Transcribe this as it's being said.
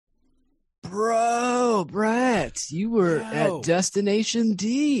Bro, Brett, you were at Destination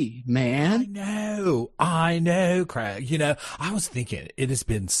D, man. I know, Craig. You know, I was thinking it has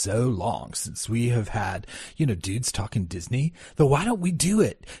been so long since we have had, Dudes Talking Disney. Though why don't we do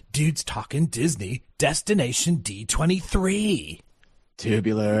it? Dudes Talking Disney, Destination D23.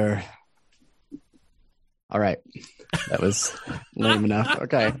 Tubular. All right. That was lame enough.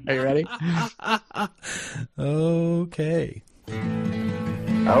 Okay. Are you ready? Okay.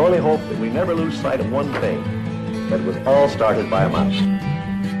 I only hope that we never lose sight of one thing, that it was all started by a mouse.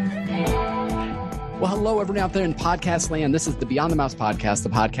 Well, hello, everyone out there in podcast land. This is the Beyond the Mouse podcast, the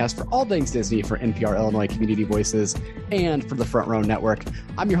podcast for all things Disney for NPR Illinois Community Voices and for the Front Row Network.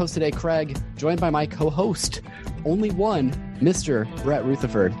 I'm your host today, Craig, joined by my co-host, only one, Mr. Brett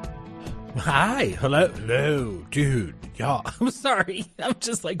Rutherford. Hi. Hello, dude. Yeah, I'm sorry. I'm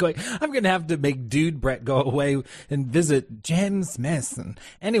just like going, I'm going to have to make Dude Brett go away and visit James Mason.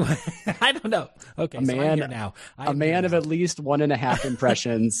 Anyway, I don't know. Okay, I'm here now. A man of at least 1.5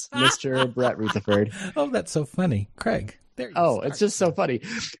 impressions, Mr. Brett Rutherford. Oh, that's so funny. Craig. It's just so funny.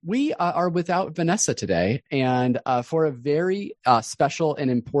 We are without Vanessa today, and for a very special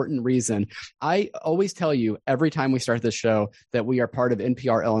and important reason. I always tell you every time we start this show that we are part of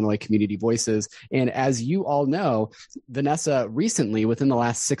NPR Illinois Community Voices. And as you all know, Vanessa recently, within the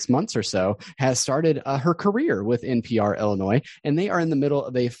last 6 months or so, has started her career with NPR Illinois, and they are in the middle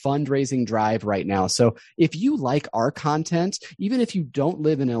of a fundraising drive right now. So if you like our content, even if you don't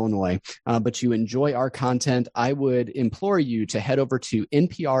live in Illinois, but you enjoy our content, I would implore you to head over to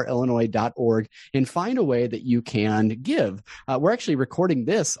nprillinois.org and find a way that you can give. We're actually recording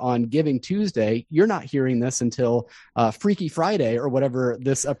this on Giving Tuesday. You're not hearing this until Freaky Friday or whatever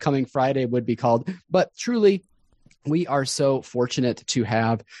this upcoming Friday would be called. But truly, we are so fortunate to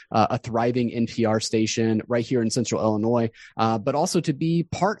have a thriving NPR station right here in Central Illinois, but also to be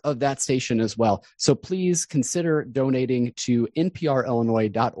part of that station as well. So please consider donating to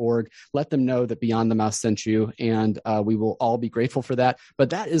nprillinois.org. Let them know that Beyond the Mouse sent you, and we will all be grateful for that. But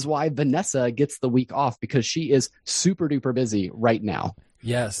that is why Vanessa gets the week off, because she is super duper busy right now.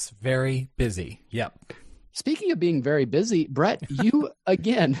 Yes, very busy. Yep. Speaking of being very busy, Brett, you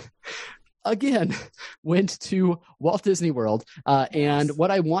again went to Walt Disney World. And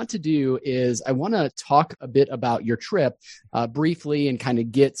what I want to do is I want to talk a bit about your trip briefly and kind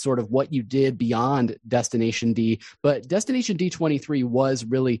of get sort of what you did beyond Destination D. But Destination D23 was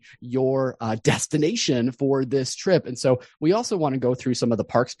really your destination for this trip. And so we also want to go through some of the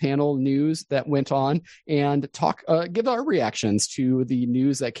Parks Panel news that went on and give our reactions to the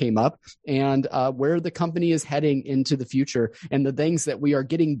news that came up and where the company is heading into the future and the things that we are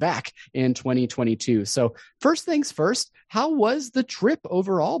getting back in 2022. So first things first, how was the trip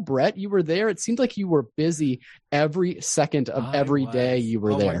overall, Brett? You were there. It seemed like you were busy every second of every day you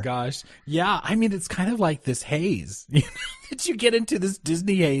were there. Oh my gosh. Yeah. I mean, it's kind of like this haze, that you get into this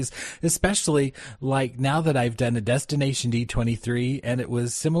Disney haze, especially like now that I've done a Destination D23, and it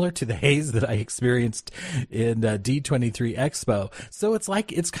was similar to the haze that I experienced in D23 Expo. So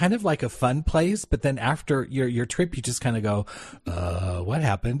it's kind of like a fun place, but then after your trip, you just kind of go, what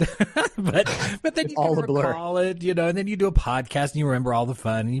happened? but then you all can recall it, and then you do a podcast and you remember all the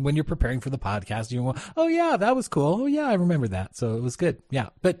fun. And when you're preparing for the podcast, you go, oh yeah, that was cool. Oh yeah, I remember that. So it was good. Yeah.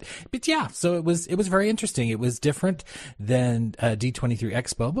 But yeah, so it was very interesting. It was different than D23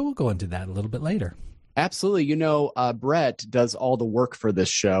 Expo, but we'll go into that a little bit later. Absolutely. Brett does all the work for this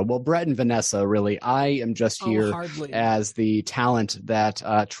show. Well, Brett and Vanessa, really. I am just here as the talent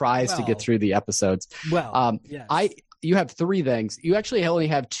that tries to get through the episodes. Yes. You have 3 things. You actually only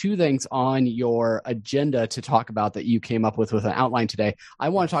have 2 things on your agenda to talk about that you came up with an outline today. I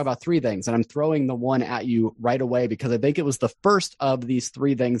want to talk about 3 things, and I'm throwing the one at you right away because I think it was the first of these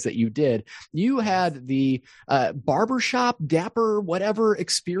 3 things that you did. You had the barbershop, dapper, whatever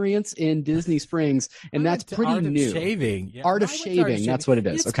experience in Disney Springs, and that's pretty new. Art of shaving. Yeah. Art of shaving. That's what it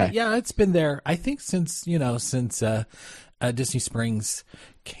is. Okay. Yeah, it's been there, I think, since Disney Springs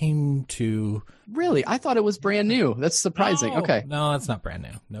came to. Really? I thought it was brand new. That's surprising. Okay. No, it's not brand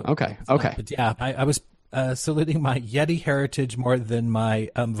new. No. Okay. But yeah, I was saluting my Yeti heritage more than my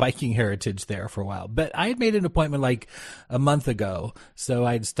Viking heritage there for a while. But I had made an appointment like a month ago, so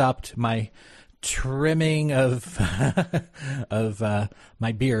I'd stopped my trimming of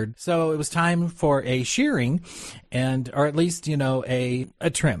my beard. So it was time for a shearing, or at least a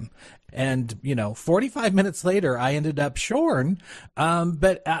trim. And, 45 minutes later, I ended up shorn.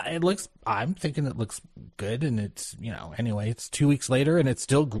 But I'm thinking it looks good. And it's, anyway, it's 2 weeks later and it's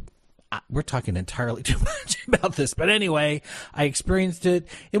still we're talking entirely too much about this, but anyway, I experienced it.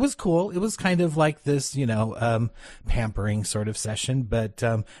 It was cool. It was kind of like this, pampering sort of session, but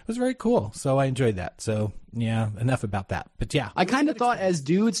it was very cool. So I enjoyed that. So yeah, enough about that. But yeah, I kind of thought as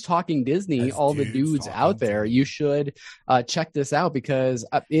dudes talking Disney, all the dudes out there, you should check this out because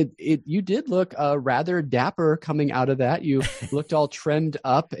you did look rather dapper coming out of that. You looked all trimmed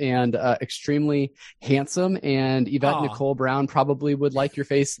up and extremely handsome. And Yvette Nicole Brown probably would like your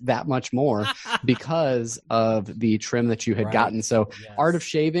face that much more because of the trim that you had gotten. So yes. Art of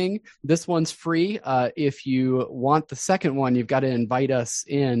Shaving, this one's free. If you want the second one, you've got to invite us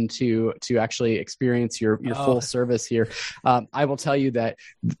in to actually experience your full service here. I will tell you that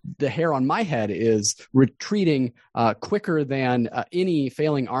the hair on my head is retreating quicker than any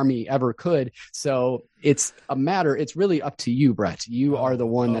failing army ever could. So it's really up to you, Brett. You are the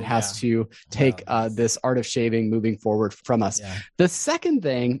one that has to take this Art of Shaving moving forward from us. Yeah. The second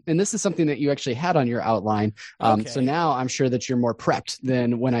thing, and this is something that you actually had on your outline. So now I'm sure that you're more prepped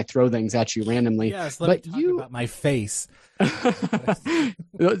than when I throw things at you randomly. Yes, let me talk about my face.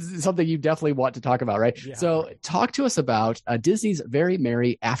 Something you definitely want to talk about, right? Yeah. So talk to us about Disney's Very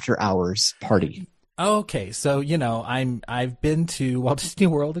Merry After Hours Party. Okay, so I've been to Walt Disney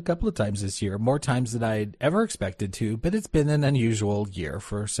World a couple of times this year, more times than I'd ever expected to, but it's been an unusual year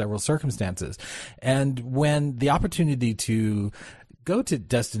for several circumstances. And when the opportunity to go to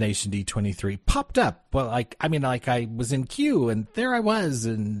Destination D23 popped up, well, I was in queue and there I was,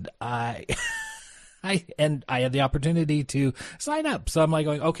 and I had the opportunity to sign up. So I'm like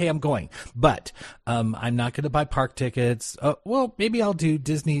going, okay, I'm going, but I'm not going to buy park tickets. Well, maybe I'll do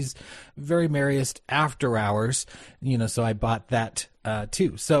Disney's Very Merriest After Hours, so I bought that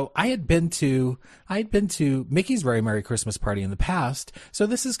too. So I had been to Mickey's Very Merry Christmas Party in the past. So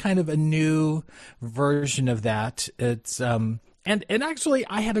this is kind of a new version of that. It's and actually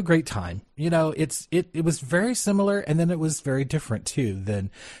I had a great time. It was very similar, and then it was very different too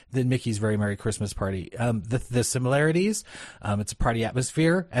than Mickey's Very Merry Christmas Party. The similarities, it's a party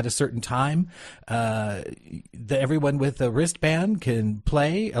atmosphere at a certain time. Everyone with a wristband can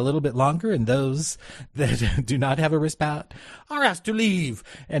play a little bit longer, and those that do not have a wristband are asked to leave.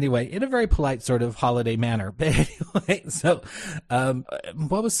 Anyway, in a very polite sort of holiday manner. But anyway, so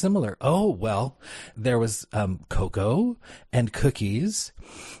what was similar? Oh, well, there was Cocoa and cookies.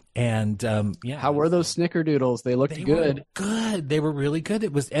 And how were those snickerdoodles? They looked good. Good. They were really good.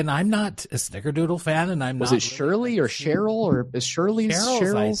 And I'm not a snickerdoodle fan, and I'm was not. Was it Shirley or Cheryl, or is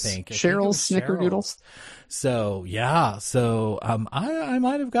Cheryl's? I think Cheryl's snickerdoodles. So yeah, I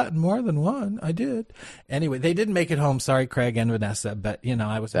might have gotten more than one. I did. Anyway, they didn't make it home. Sorry, Craig and Vanessa, but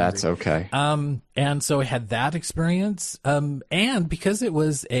I was. That's hungry. Okay. And so I had that experience. And because it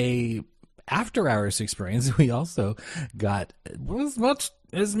was a after hours experience, we also got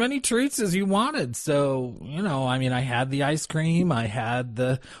as many treats as you wanted. So, I had the ice cream, I had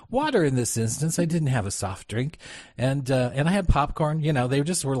the water in this instance. I didn't have a soft drink, and I had popcorn. They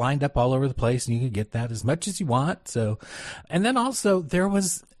just were lined up all over the place, and you could get that as much as you want. So, and then also there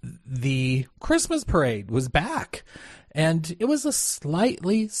was the Christmas parade was back. And it was a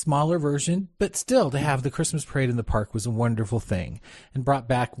slightly smaller version, but still to have the Christmas parade in the park was a wonderful thing and brought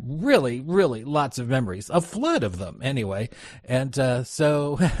back really, really lots of memories, a flood of them anyway. And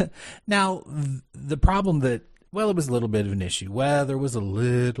so now the problem it was a little bit of an issue. Weather was a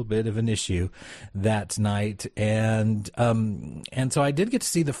little bit of an issue that night. And so I did get to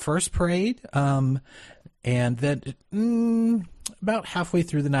see the first parade. And then about halfway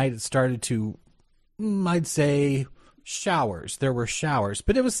through the night, it started to, I'd say, showers. There were showers,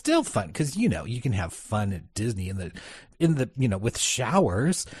 but it was still fun because you can have fun at Disney in the with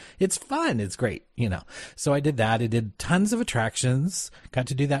showers. It's fun. It's great. So I did that. I did tons of attractions. Got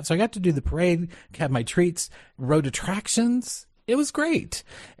to do that. So I got to do the parade. Had my treats. Rode attractions. It was great.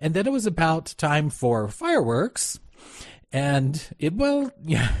 And then it was about time for fireworks. And it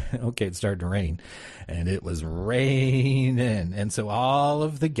started to rain, and it was raining. And so all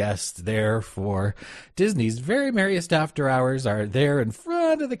of the guests there for Disney's Very Merriest After Hours are there in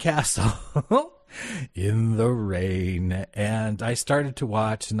front of the castle in the rain. And I started to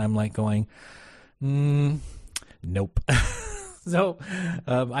watch, and I'm like going, nope. So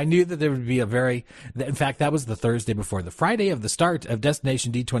I knew that there would be in fact, that was the Thursday before the Friday of the start of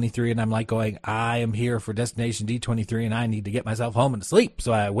Destination D23. And I'm like going, I am here for Destination D23 and I need to get myself home and sleep.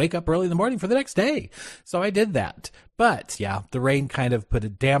 So I wake up early in the morning for the next day. So I did that. But yeah, the rain kind of put a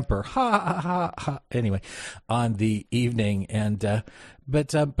damper, anyway, on the evening. And,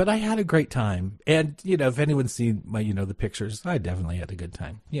 but I had a great time. And, if anyone's seen my, the pictures, I definitely had a good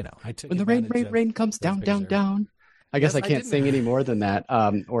time. I took when the rain comes down. I guess Yes, I can't sing any more than that,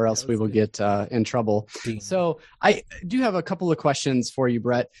 or else we will get in trouble. So I do have a couple of questions for you,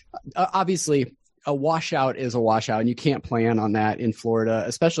 Brett. Obviously, a washout is a washout, and you can't plan on that in Florida,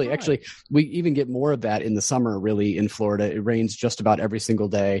 especially. Right. Actually, we even get more of that in the summer, really, in Florida. It rains just about every single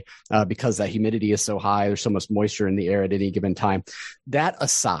day because that humidity is so high. There's so much moisture in the air at any given time. That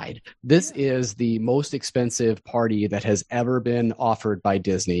aside, this is the most expensive party that has ever been offered by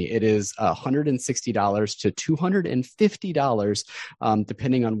Disney. It is $160 to $250,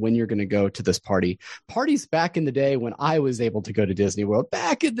 depending on when you're going to go to this party. Parties back in the day when I was able to go to Disney World,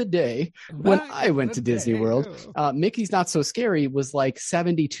 back in the day when I went to Disney World, Mickey's Not So Scary was like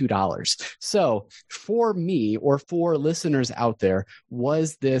 $72. So for me, or for listeners out there,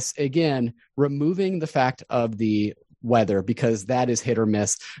 was this, again, removing the fact of the weather, because that is hit or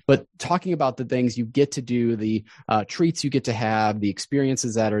miss, but talking about the things you get to do, the treats you get to have, the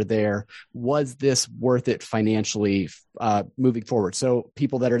experiences that are there, was this worth it financially moving forward? So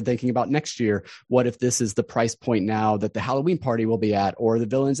people that are thinking about next year, what if this is the price point now that the Halloween party will be at, or the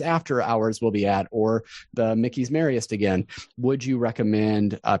Villains After Hours will be at, or the Mickey's Merriest again? Would you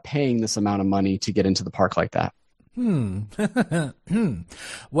recommend paying this amount of money to get into the park like that?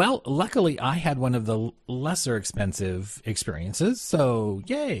 Well, luckily I had one of the lesser expensive experiences, so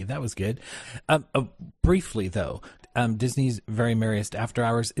yay, that was good. Briefly though, Disney's Very Merriest After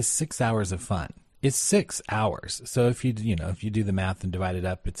Hours is 6 hours of fun. It's 6 hours. So if you do the math and divide it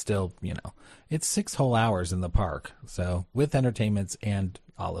up, it's still, it's 6 whole hours in the park. So with entertainments and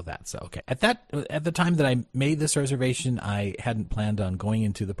all of that. So, okay. At the time that I made this reservation, I hadn't planned on going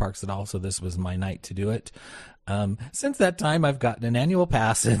into the parks at all. So this was my night to do it. Since that time, I've gotten an annual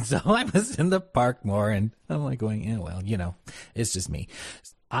pass, and so I was in the park more, and I'm like going, it's just me.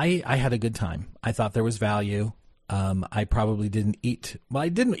 I had a good time. I thought there was value. I probably didn't eat. Well, I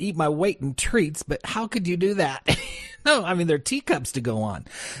didn't eat my weight in treats, but how could you do that? No, I mean, there are teacups to go on.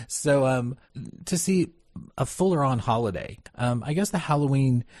 So, to see a fuller on holiday, I guess the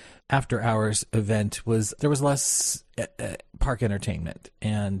Halloween After Hours event there was less park entertainment.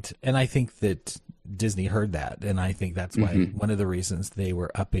 And I think that Disney heard that. And I think that's why one of the reasons they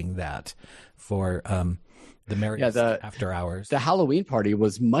were upping that for, the Merriest After Hours. The Halloween party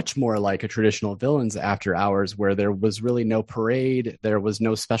was much more like a traditional Villains After Hours, where there was really no parade. There was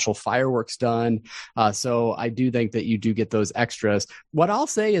no special fireworks done. So I do think that you do get those extras. What I'll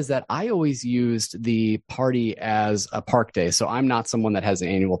say is that I always used the party as a park day. So I'm not someone that has an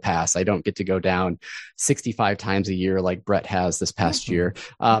annual pass. I don't get to go down 65 times a year like Brett has this past year.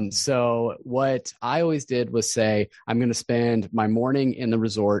 So what I always did was say, I'm going to spend my morning in the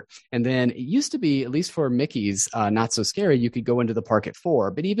resort. And then it used to be, at least for Mickey's Not So Scary, you could go into the park at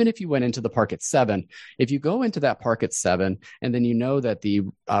 4. But even if you went into the park at 7, if you go into that park at 7, and then that the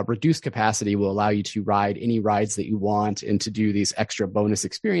reduced capacity will allow you to ride any rides that you want and to do these extra bonus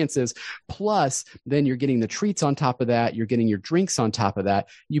experiences, plus then you're getting the treats on top of that, you're getting your drinks on top of that,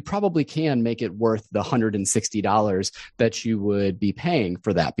 you probably can make it worth the $160 that you would be paying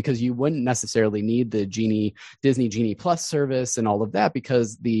for that, because you wouldn't necessarily need the Disney Genie Plus service and all of that,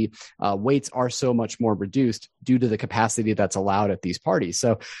 because the waits are so much more reduced due to the capacity that's allowed at these parties.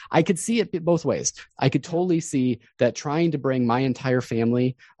 So I could see it both ways. I could totally see that trying to bring my entire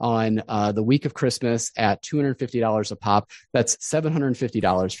family on the week of Christmas at $250 a pop, that's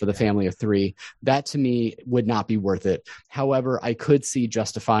 $750 for the family of 3. That to me would not be worth it. However, I could see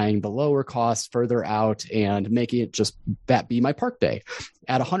justifying the lower cost further out and making it just that be my park day.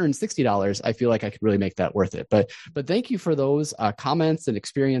 At $160, I feel like I could really make that worth it. But thank you for those comments and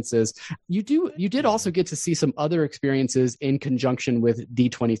experiences. You did also get to see some other experiences in conjunction with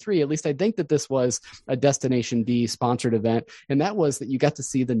D23. At least I think that this was a Destination D sponsored event, and that was that you got to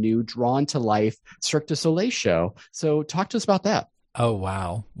see the new Drawn to Life Cirque du Soleil show. So talk to us about that. Oh,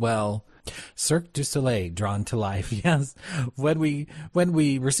 wow. Well, Cirque du Soleil, Drawn to Life. Yes. When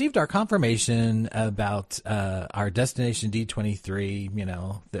we received our confirmation about our Destination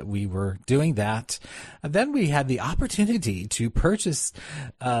D23, that we were doing that, then we had the opportunity to purchase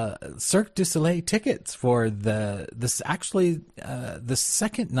Cirque du Soleil tickets for the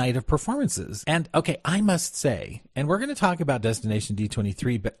second night of performances. And okay, I must say, and we're going to talk about Destination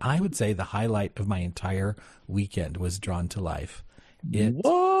D23, but I would say the highlight of my entire weekend was Drawn to Life.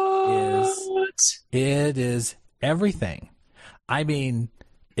 It is everything. I mean,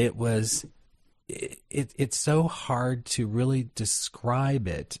 it's so hard to really describe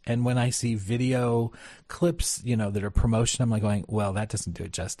it. And when I see video clips, that are promotion, I'm like going, well, that doesn't do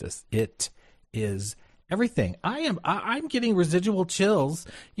it justice. It is everything. I'm getting residual chills,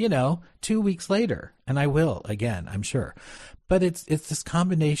 2 weeks later, and I will again, I'm sure. But it's this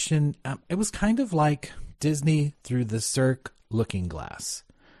combination. It was kind of like Disney through the Cirque looking glass.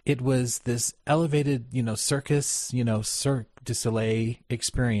 It was this elevated, circus, Cirque du Soleil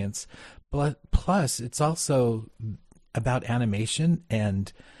experience. But plus, it's also about animation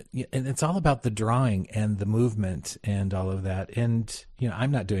and it's all about the drawing and the movement and all of that. And,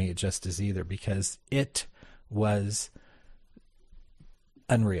 I'm not doing it justice either because it was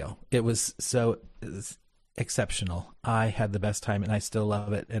unreal. It was exceptional. I had the best time and I still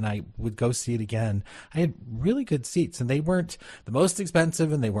love it. And I would go see it again. I had really good seats and they weren't the most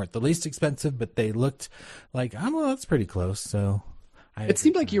expensive and they weren't the least expensive, but they looked like, well, that's pretty close. So it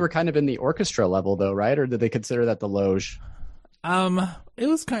seemed like you were kind of in the orchestra level though, right? Or did they consider that the loge? It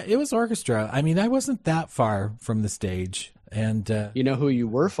was orchestra. I mean, I wasn't that far from the stage. And you know who you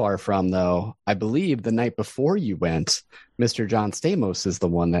were far from, though? I believe the night before you went, Mr. John Stamos is the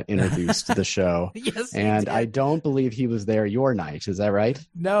one that introduced the show. Yes, and I don't believe he was there your night. Is that right?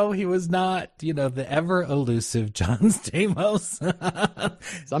 No, he was not. The ever elusive John Stamos.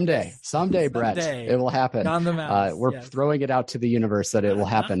 Someday, Brett, it will happen. On the mouse. We're throwing it out to the universe that it will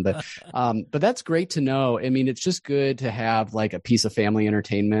happen. But that's great to know. I mean, it's just good to have like a piece of family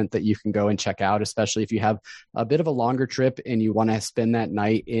entertainment that you can go and check out, especially if you have a bit of a longer trip and you want to spend that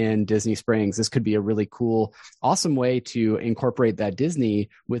night in Disney Springs. This could be a really cool, awesome way to incorporate that Disney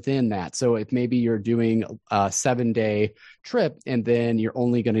within that. So if maybe you're doing a 7-day trip and then you're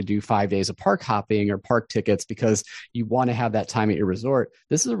only going to do 5 days of park hopping or park tickets because you want to have that time at your resort,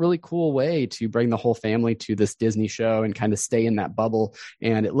 this is a really cool way to bring the whole family to this Disney show and kind of stay in that bubble.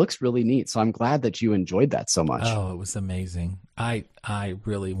 And it looks really neat. So I'm glad that you enjoyed that so much. Oh, it was amazing. I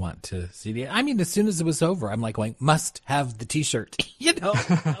really want to see the. I mean, as soon as it was over, I'm like going, must have the T-shirt.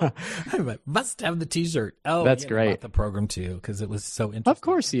 I must have the T-shirt. Oh, that's great. About the program too because it was so interesting. Of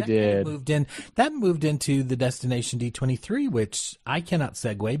course, you did. That moved into the Destination D23, which I cannot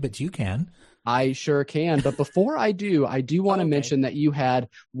segue, but you can. I sure can. But before I do want to mention that you had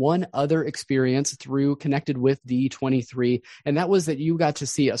one other experience connected with D23, and that was that you got to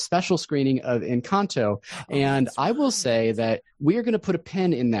see a special screening of Encanto. And I will say that we are going to put a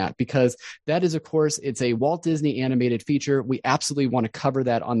pin in that because that is, of course, it's a Walt Disney animated feature. We absolutely want to cover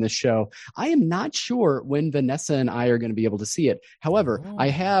that on this show. I am not sure when Vanessa and I are going to be able to see it. However, I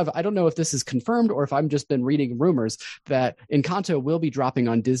don't know if this is confirmed or if I've just been reading rumors that Encanto will be dropping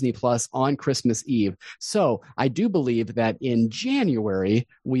on Disney Plus on Christmas Eve. So I do believe that in January,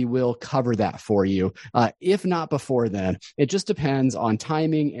 we will cover that for you. If not before then, it just depends on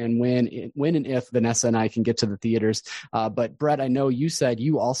timing and when and if Vanessa and I can get to the theaters. But Brett, I know you said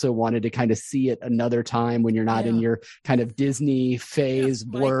you also wanted to kind of see it another time when you're not in your kind of Disney phase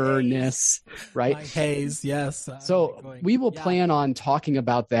blurness, right? My haze, yes. So we will plan on talking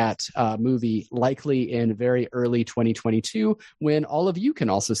about that movie likely in very early 2022 when all of you can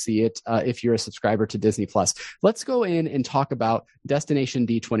also see it if you're a subscriber to Disney Plus. Let's go in and talk about Destination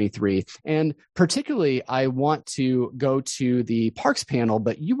D23. And particularly, I want to go to the parks panel,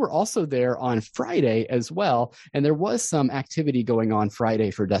 but you were also there on Friday as well. And there was some activity going on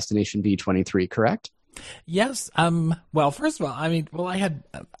Friday for Destination D23, correct? Yes. Well, first of all,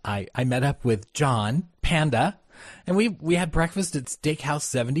 I met up with John Panda and we had breakfast at Steakhouse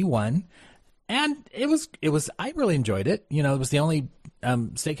 71 and it was, I really enjoyed it. It was the only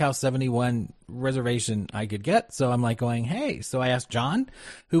Steakhouse 71 reservation I could get. So I'm like going, hey. So I asked John,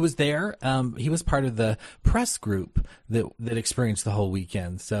 who was there. He was part of the press group that experienced the whole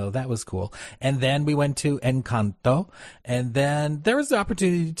weekend. So that was cool. And then we went to Encanto. And then there was the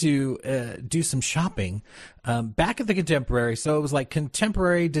opportunity to do some shopping back at the Contemporary. So it was like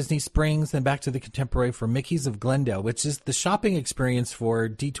Contemporary Disney Springs, then back to the Contemporary for Mickey's of Glendale, which is the shopping experience for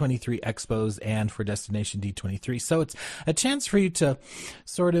D23 Expos and for Destination D23. So it's a chance for you to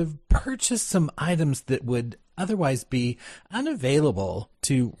sort of purchase some items that would otherwise be unavailable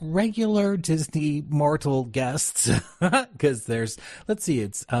to regular Disney mortal guests because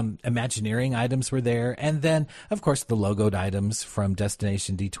it's Imagineering items were there. And then, of course, the logoed items from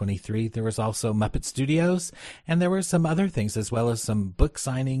Destination D23. There was also Muppet Studios, and there were some other things as well as some book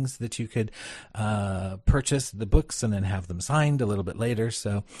signings that you could purchase the books and then have them signed a little bit later.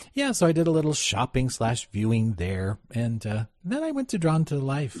 So, so I did a little shopping/viewing there. And then I went to Drawn to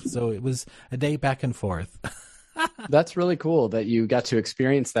Life. So it was a day back and forth. That's really cool that you got to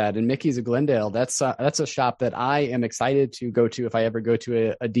experience that. And Mickey's of Glendale, that's a shop that I am excited to go to if I ever go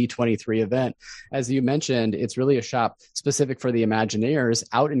to a D23 event. As you mentioned, it's really a shop specific for the Imagineers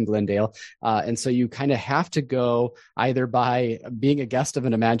out in Glendale. And so you kind of have to go either by being a guest of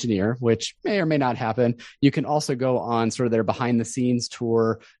an Imagineer, which may or may not happen. You can also go on sort of their behind the scenes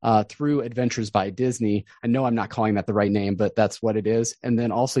tour through Adventures by Disney. I know I'm not calling that the right name, but that's what it is. And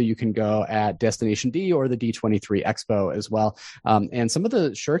then also you can go at Destination D or the D23 Expo as well. And some of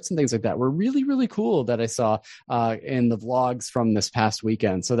the shirts and things like that were really, really cool that I saw in the vlogs from this past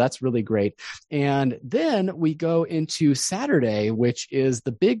weekend. So that's really great. And then we go into Saturday, which is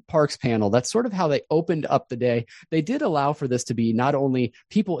the big parks panel. That's sort of how they opened up the day. They did allow for this to be not only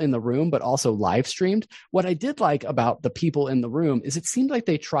people in the room, but also live streamed. What I did like about the people in the room is it seemed like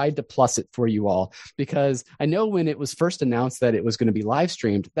they tried to plus it for you all, because I know when it was first announced that it was going to be live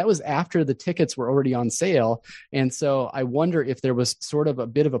streamed, that was after the tickets were already on sale. And so I wonder if there was sort of a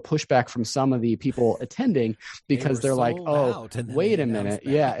bit of a pushback from some of the people attending, because they're like, oh, wait a minute.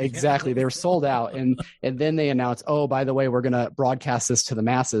 Yeah, exactly. They were sold out. And then they announced, oh, by the way, we're going to broadcast this to the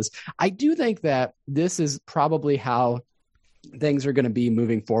masses. I do think that this is probably how things are going to be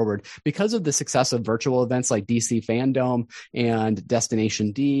moving forward because of the success of virtual events like DC Fandom and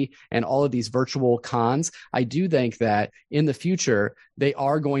Destination D and all of these virtual cons. I do think that in the future, they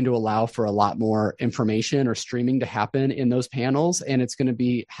are going to allow for a lot more information or streaming to happen in those panels. And it's going to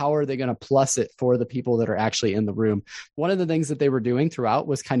be, how are they going to plus it for the people that are actually in the room? One of the things that they were doing throughout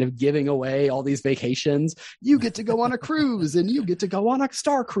was kind of giving away all these vacations. You get to go on a cruise and you get to go on a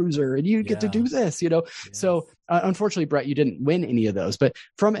Star Cruiser and you get to do this, Yes. So unfortunately, Brett, you didn't win any of those. But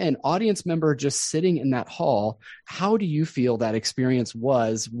from an audience member just sitting in that hall, how do you feel that experience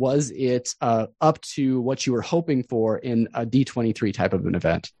was? Was it up to what you were hoping for in a D23 type of an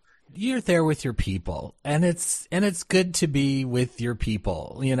event? You're there with your people, and it's good to be with your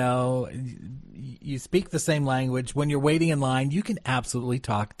people. You speak the same language. When you're waiting in line, you can absolutely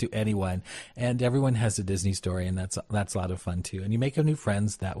talk to anyone, and everyone has a Disney story, and that's a lot of fun too. And you make new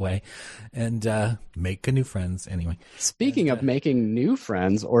friends that way, and make new friends anyway. Speaking of making new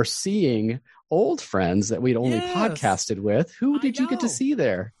friends or seeing old friends that we'd only podcasted with, who did you get to see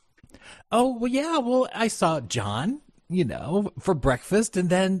there? Oh, well, yeah. Well, I saw John, for breakfast. And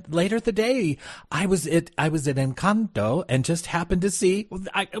then later the day, I was at Encanto and just happened to see,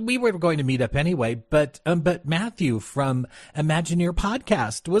 we were going to meet up anyway, but Matthew from Imagineer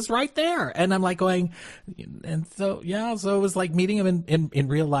Podcast was right there. And I'm like going, and so, so it was like meeting him in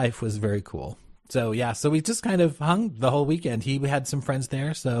real life was very cool. So, so we just kind of hung the whole weekend. He had some friends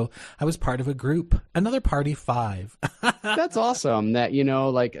there, so I was part of a group, another party 5. That's awesome that,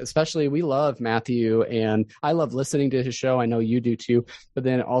 especially we love Matthew and I love listening to his show. I know you do too, but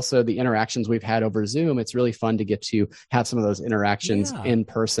then also the interactions we've had over Zoom. It's really fun to get to have some of those interactions in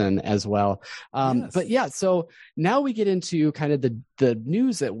person as well. But so now we get into kind of the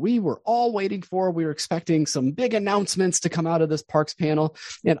news that we were all waiting for. We were expecting some big announcements to come out of this parks panel.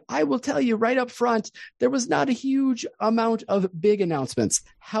 And I will tell you right up front, there was not a huge amount of big announcements.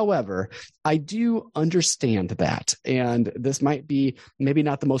 However, I do understand that. And this might be maybe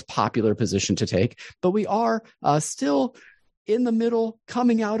not the most popular position to take, but we are still in the middle,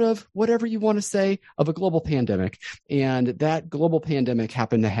 coming out of whatever you want to say of a global pandemic. And that global pandemic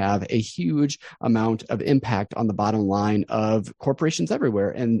happened to have a huge amount of impact on the bottom line of corporations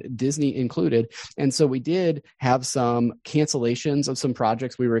everywhere, and Disney included. And so we did have some cancellations of some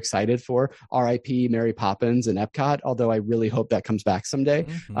projects we were excited for, RIP Mary Poppins and Epcot, although I really hope that comes back someday.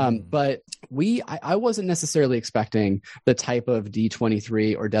 But I wasn't necessarily expecting the type of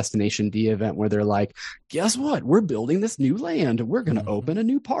D23 or Destination D event where they're like, guess what? We're building this new land. We're going to open a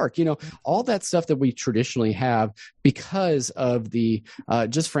new park, all that stuff that we traditionally have because of the,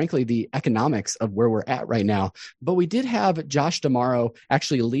 just frankly, the economics of where we're at right now. But we did have Josh D'Amaro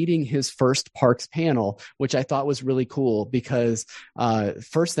actually leading his first parks panel, which I thought was really cool because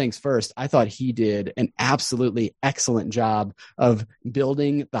first things first, I thought he did an absolutely excellent job of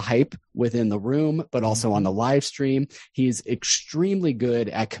building the hype within the room, but also on the live stream. He's extremely good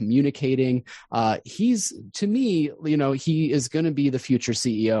at communicating. He's, to me, he is going to be the future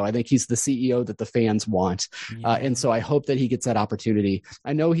CEO. I think he's the CEO that the fans want. And so I hope that he gets that opportunity.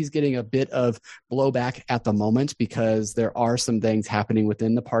 I know he's getting a bit of blowback at the moment because there are some things happening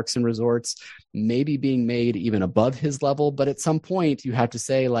within the parks and resorts, maybe being made even above his level. But at some point you have to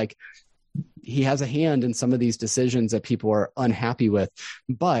say, like, he has a hand in some of these decisions that people are unhappy with.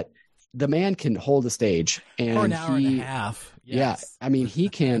 But the man can hold a stage, and for an hour and a half. Yes. Yeah. I mean, he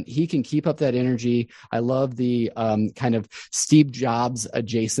can keep up that energy. I love the kind of Steve Jobs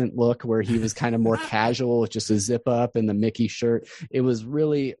adjacent look where he was kind of more casual with just a zip up and the Mickey shirt. It was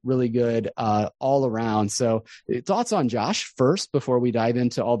really, really good all around. So thoughts on Josh first before we dive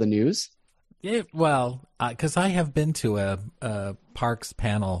into all the news? Well, because I have been to a parks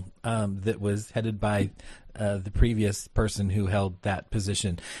panel that was headed by the previous person who held that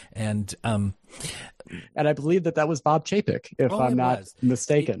position, and I believe that was Bob Chapek, if I'm not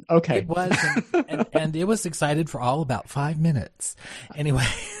mistaken. Okay, it was, and it was excited for all about 5 minutes. Anyway.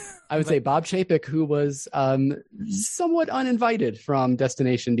 I would say Bob Chapek, who was somewhat uninvited from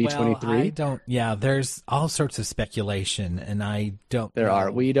Destination D23. Well, there's all sorts of speculation, and I don't. There are.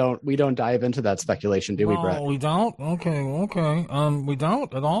 We don't dive into that speculation, do we, Brett? We don't. Okay. We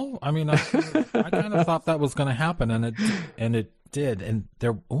don't at all. I mean, I kind of thought that was going to happen, and it did. And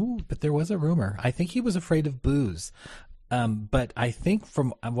but there was a rumor. I think he was afraid of booze. But I think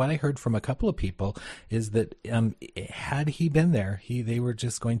from what I heard from a couple of people is that had he been there, they were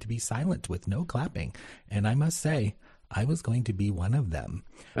just going to be silent with no clapping. And I must say, I was going to be one of them.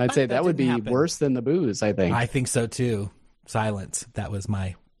 I'd say that would be worse than the booze, I think. I think so, too. Silence. That was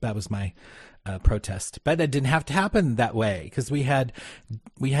my protest. But it didn't have to happen that way because we had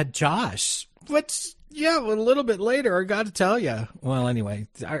Josh, which... Yeah, well, a little bit later, I got to tell you. Well, anyway,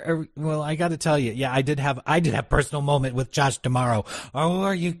 I got to tell you. Yeah, I did have personal moment with Josh tomorrow. Oh,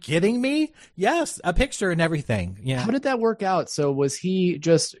 are you kidding me? Yes, a picture and everything. Yeah. How did that work out? So was he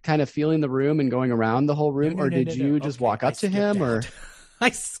just kind of feeling the room and going around the whole room, or did you just walk up to him, or? I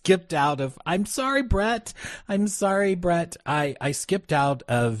skipped out of. I'm sorry, Brett. I skipped out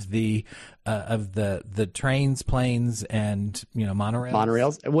of the trains, planes, and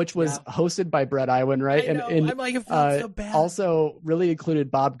monorails, which was hosted by Brett Iwan, right? I know. I'm like, it felt so bad. Also, really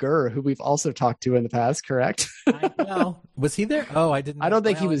included Bob Gurr, who we've also talked to in the past. Correct? Was he there? Oh, I didn't. I don't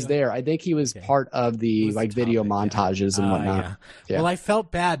think he was there. I think he was part of the video montages and whatnot. Yeah. Well, I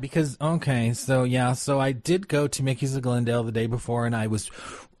felt bad because so I did go to Mickey's of Glendale the day before, and I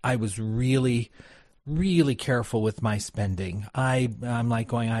was really, really careful with my spending. I'm like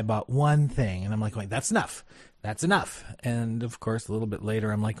going, I bought one thing, and I'm like going, that's enough. And of course, a little bit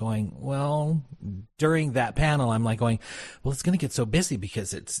later, I'm like going, well, during that panel, I'm like going, well, it's going to get so busy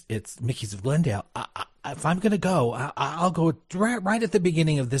because it's Mickey's of Glendale. If I'm going to go, I'll go right at the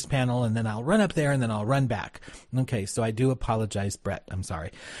beginning of this panel, and then I'll run up there, and then I'll run back. Okay, so I do apologize, Brett. I'm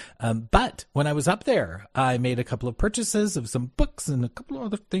sorry. But when I was up there, I made a couple of purchases of some books and a couple of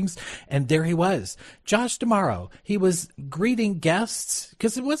other things, and there he was, Josh D'Amaro. He was greeting guests,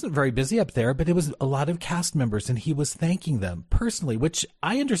 because it wasn't very busy up there, but it was a lot of cast members, and he was thanking them personally, which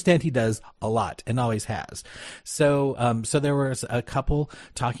I understand he does a lot and always has. So there was a couple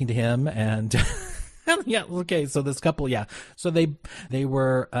talking to him, and... Yeah. Okay. So this couple, So they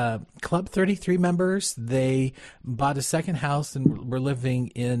were Club 33 members. They bought a second house and were living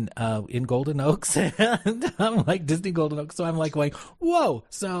in Golden Oaks, and I'm like Disney Golden Oaks. So I'm like going, whoa.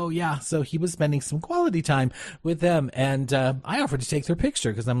 So So he was spending some quality time with them, and I offered to take their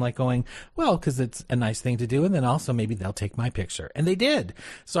picture because I'm like going, well, because it's a nice thing to do, and then also maybe they'll take my picture, and they did.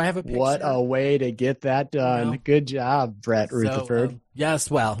 So I have a picture. What a way to get that done! Good job, Brett Rutherford.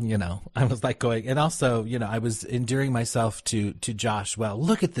 Yes, well, I was like going, and also, I was endearing myself to Josh. Well,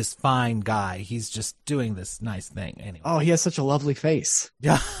 look at this fine guy. He's just doing this nice thing. Anyway. Oh, he has such a lovely face.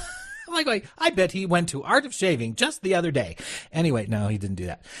 Yeah. I'm like, I bet he went to Art of Shaving just the other day. Anyway, no, he didn't do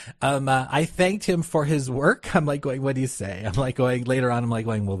that. I thanked him for his work. I'm like going, what do you say? I'm like going, later on, I'm like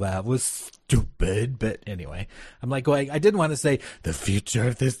going, well, that was stupid. But anyway, I'm like going, I didn't want to say, the future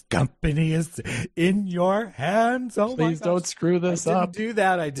of this company is in your hands. Oh, please don't screw this up. I didn't do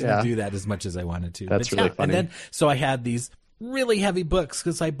that. I didn't do that as much as I wanted to. That's really funny. And then, so I had these really heavy books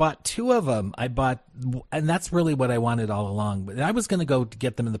because I bought two of them. And that's really what I wanted all along. But I was going to go to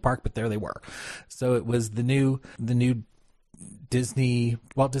get them in the park, but there they were. So it was the new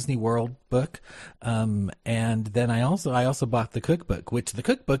Walt Disney World book. And then I also bought the cookbook, which the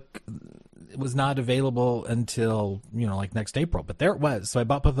cookbook was not available until, like next April, but there it was. So I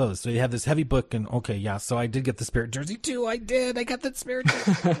bought both of those. So you have this heavy book and so I did get the Spirit jersey too. I got that Spirit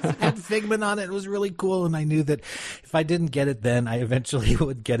jersey. It had Figment on it. It was really cool. And I knew that if I didn't get it then, I eventually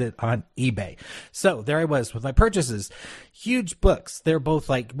would get it on eBay. So there I was with my purchases. Huge books. They're both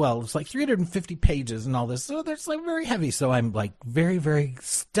it's like 350 pages and all this. So they're like very heavy. So I'm like very, very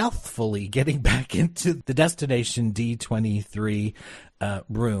stealthfully getting back into the Destination D23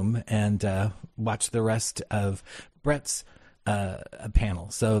 room and watch the rest of Brett's a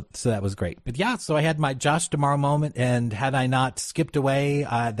panel. So that was great. But yeah, so I had my Josh D'Amaro moment, and had I not skipped away,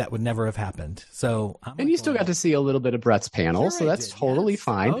 that would never have happened. So and you still got to see a little bit of Brett's panel, Sure so that's did, totally yes.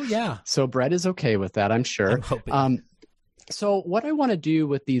 fine. Oh yeah. So Brett is okay with that, I'm sure. I'm hoping. So what I want to do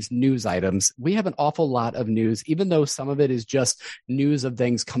with these news items, we have an awful lot of news, even though some of it is just news of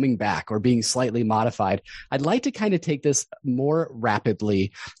things coming back or being slightly modified. I'd like to kind of take this more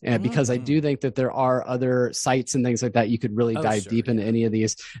rapidly because I do think that there are other sites and things like that you could really dive deep into any of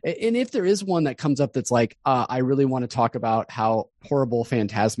these. And if there is one that comes up that's like, I really want to talk about how horrible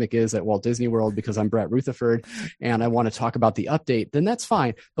Fantasmic is at Walt Disney World because I'm Brett Rutherford and I want to talk about the update, then that's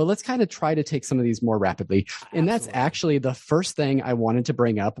fine. But let's kind of try to take some of these more rapidly. And that's actually the first thing I wanted to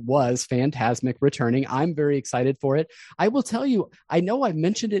bring up was Fantasmic returning. I'm very excited for it. I will tell you, I know I've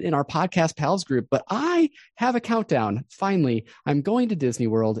mentioned it in our Podcast Pals group, but I have a countdown. Finally, I'm going to Disney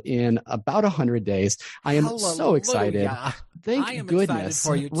World in about 100 days. I am so excited. Thank goodness.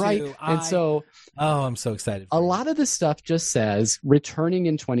 For you too. Right. And so, I'm so excited. A lot of this stuff just says returning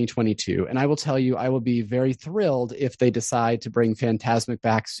in 2022. And I will tell you, I will be very thrilled if they decide to bring Fantasmic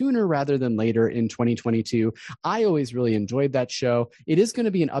back sooner rather than later in 2022. I always really enjoyed that show. It is going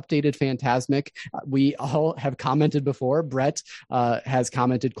to be an updated Fantasmic. We all have commented before. Brett has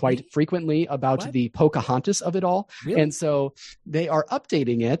commented quite frequently about the Pocahontas of it all. Really? And so they are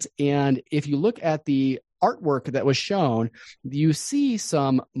updating it. And if you look at the artwork that was shown, you see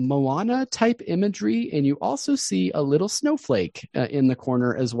some Moana type imagery, and you also see a little snowflake in the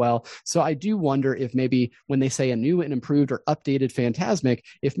corner as well. So I do wonder if maybe when they say a new and improved or updated Fantasmic,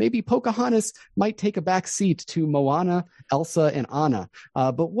 if maybe Pocahontas might take a back seat to Moana, Elsa, and Anna.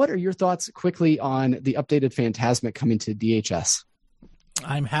 But what are your thoughts quickly on the updated Fantasmic coming to DHS?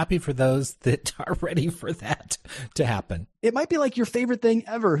 I'm happy for those that are ready for that to happen. It might be like your favorite thing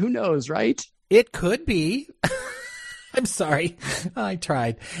ever. Who knows, right? It could be. I'm sorry. I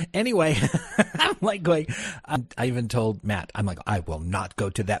tried. Anyway, I'm like going, I even told Matt, I'm like, I will not go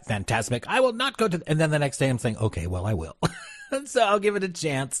to that Fantasmic. I will not go to, and then the next day I'm saying, okay, well, I will. So I'll give it a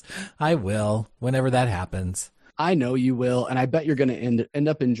chance. I will, whenever that happens. I know you will. And I bet you're going to end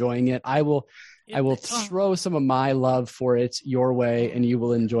up enjoying it. I will throw some of my love for it your way, and you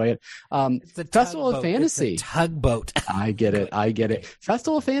will enjoy it. Festival of Fantasy. It's a tugboat. I get it.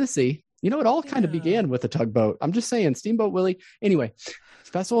 Festival of Fantasy. You know, it all kind of began with a tugboat. I'm just saying, Steamboat Willie. Anyway,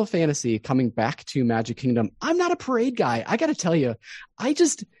 Festival of Fantasy coming back to Magic Kingdom. I'm not a parade guy. I got to tell you,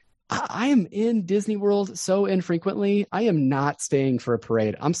 I am in Disney World so infrequently. I am not staying for a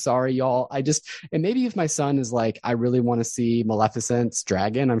parade. I'm sorry, y'all. And maybe if my son is like, I really want to see Maleficent's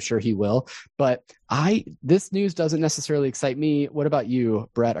dragon, I'm sure he will. But this news doesn't necessarily excite me. What about you,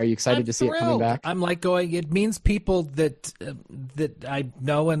 Brett? Are you excited to see it coming back? I'm like going, it means people that I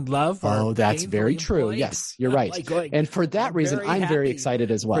know and love. Oh, that's very true. Employed. Yes, you're right. Like going, and for that reason, I'm very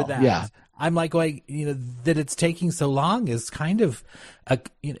excited as well. Yeah. I'm like going, that it's taking so long is kind of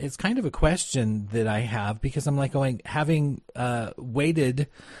it's kind of a question that I have, because I'm like going, having waited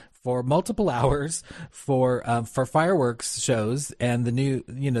for multiple hours for fireworks shows and the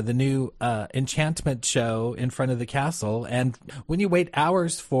new enchantment show in front of the castle, and when you wait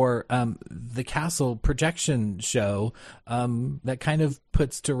hours for the castle projection show, that kind of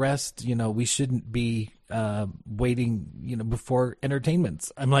puts to rest, we shouldn't be waiting, before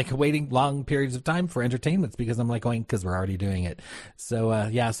entertainments. I'm like waiting long periods of time for entertainments because I'm like going, because we're already doing it. So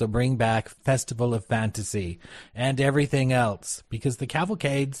so bring back Festival of Fantasy and everything else, because the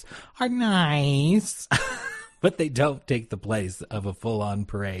cavalcades are nice, but they don't take the place of a full-on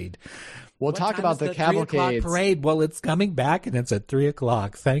parade. We'll talk about the cavalcades. Parade. Well, it's coming back and it's at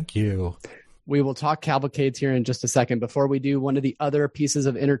 3:00. Thank you. We will talk cavalcades here in just a second. Before we do, one of the other pieces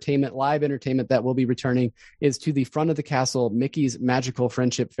of entertainment, live entertainment that will be returning is to the front of the castle, Mickey's Magical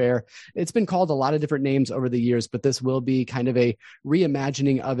Friendship Fair. It's been called a lot of different names over the years, but this will be kind of a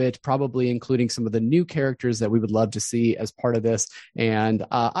reimagining of it, probably including some of the new characters that we would love to see as part of this. And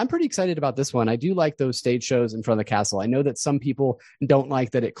I'm pretty excited about this one. I do like those stage shows in front of the castle. I know that some people don't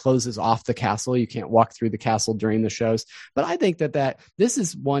like that it closes off the castle. You can't walk through the castle during the shows, but I think that this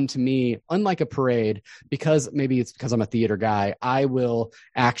is one, to me, unlike a parade, because maybe it's because I'm a theater guy, I will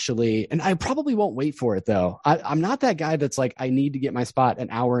actually, and I probably won't wait for it though. I'm not that guy that's like, I need to get my spot an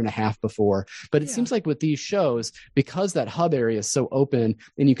hour and a half before, but it seems like with these shows, because that hub area is so open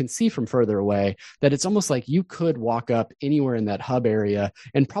and you can see from further away, that it's almost like you could walk up anywhere in that hub area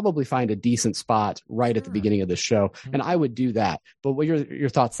and probably find a decent spot right at the beginning of the show. And I would do that. But what are your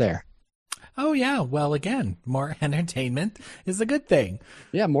thoughts there? Oh, yeah. Well, again, more entertainment is a good thing.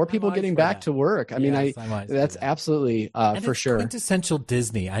 Yeah, more people getting back to work. I mean, that's absolutely for sure. Quintessential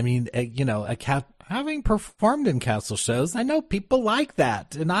Disney. I mean, having performed in castle shows, I know people like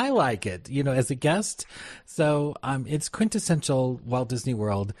that, and I like it, as a guest. So it's quintessential Walt Disney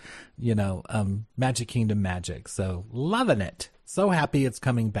World, Magic Kingdom magic. So loving it. So happy it's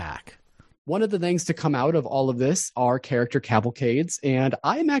coming back. One of the things to come out of all of this are character cavalcades, and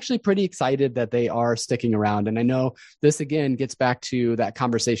I'm actually pretty excited that they are sticking around. And I know this, again, gets back to that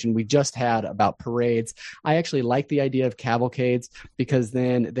conversation we just had about parades. I actually like the idea of cavalcades because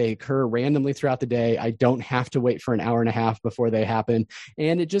then they occur randomly throughout the day. I don't have to wait for an hour and a half before they happen,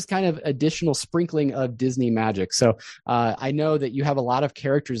 and it just kind of additional sprinkling of Disney magic. So I know that you have a lot of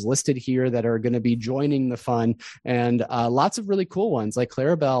characters listed here that are going to be joining the fun, and lots of really cool ones like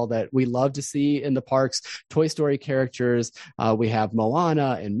Clarabelle that we love to see in the parks. Toy Story characters. We have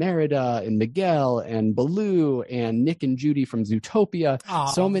Moana and Merida and Miguel and Baloo and Nick and Judy from Zootopia.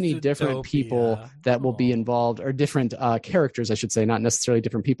 So many different people that will be involved, or different characters, I should say, not necessarily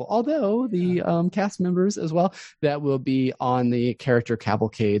different people, although the cast members as well that will be on the character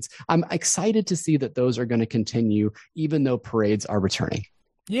cavalcades. I'm excited to see that those are going to continue, even though parades are returning.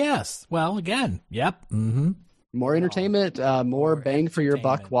 Yes. Well, again, yep. Mm-hmm. More entertainment, more bang for your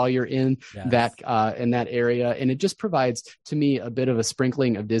buck while you're in that area, and it just provides to me a bit of a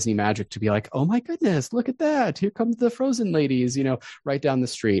sprinkling of Disney magic to be like, oh my goodness, look at that! Here comes the Frozen ladies, right down the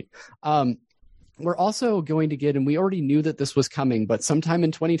street. We're also going to get, and we already knew that this was coming, but sometime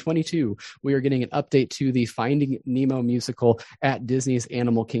in 2022, we are getting an update to the Finding Nemo musical at Disney's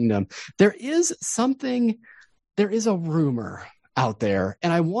Animal Kingdom. There is a rumor out there,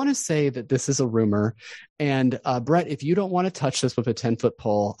 and I want to say that this is a rumor, and Brett, if you don't want to touch this with a 10-foot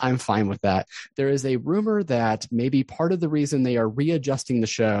pole, I'm fine with that. There is a rumor that maybe part of the reason they are readjusting the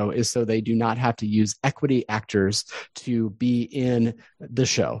show is so they do not have to use equity actors to be in the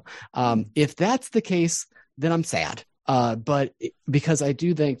show. If that's the case, then I'm sad. But because I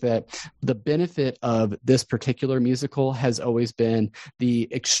do think that the benefit of this particular musical has always been the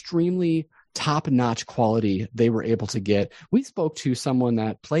extremely top-notch quality they were able to get. We spoke to someone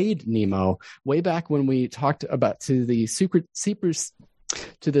that played Nemo way back when we talked about to the Super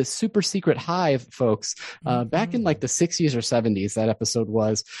Secret Hive folks back in like the 60s or 70s. That episode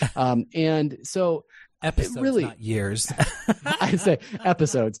was, and so episodes, really, not years. I say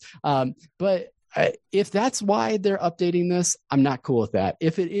episodes, but. If that's why they're updating this, I'm not cool with that.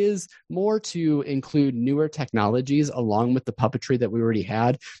 If it is more to include newer technologies along with the puppetry that we already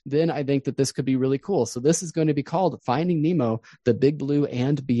had, then I think that this could be really cool. So this is going to be called Finding Nemo, The Big Blue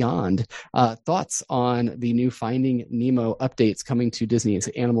and Beyond. Thoughts on the new Finding Nemo updates coming to Disney's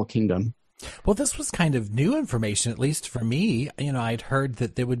Animal Kingdom? Well, this was kind of new information, at least for me. I'd heard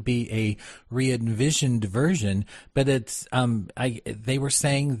that there would be a re-envisioned version, but it's they were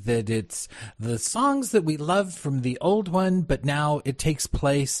saying that it's the songs that we loved from the old one, but now it takes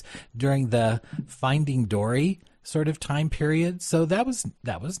place during the Finding Dory sort of time period. So that was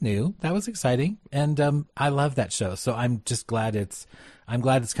new. That was exciting, and I love that show. So I'm glad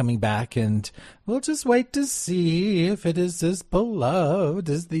it's coming back, and we'll just wait to see if it is as beloved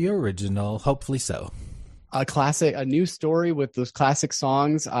as the original. Hopefully so. A new story with those classic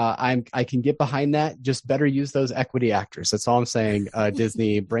songs. I can get behind that. Just better use those equity actors. That's all I'm saying.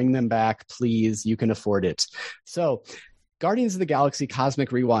 Disney, bring them back, please. You can afford it. So, Guardians of the Galaxy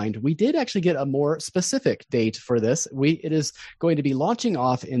Cosmic Rewind. We did actually get a more specific date for this. It is going to be launching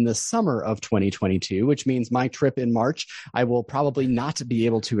off in the summer of 2022, which means my trip in March, I will probably not be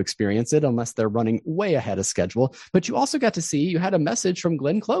able to experience it unless they're running way ahead of schedule. But you also got to see, you had a message from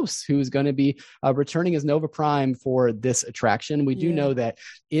Glenn Close, who's going to be returning as Nova Prime for this attraction. We do know that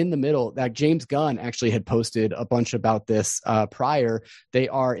in the middle, that James Gunn actually had posted a bunch about this prior. They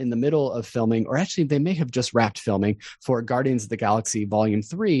are in the middle of filming, or actually they may have just wrapped filming for Guardians of the Galaxy Volume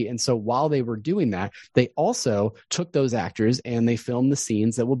 3. And so while they were doing that, they also took those actors and they filmed the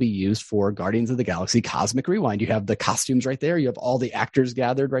scenes that will be used for Guardians of the Galaxy Cosmic Rewind. You have the costumes right there. You have all the actors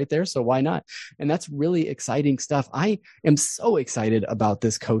gathered right there. So why not? And that's really exciting stuff. I am so excited about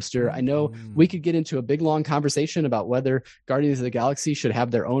this coaster. I know we could get into a big, long conversation about whether Guardians of the Galaxy should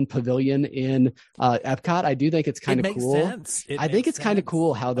have their own pavilion in Epcot. I do think it's kind of cool. I think it's kind of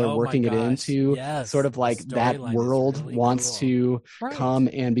cool how they're working it into sort of like that world really wants to come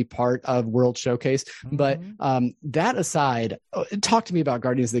and be part of World Showcase. But that aside, talk to me about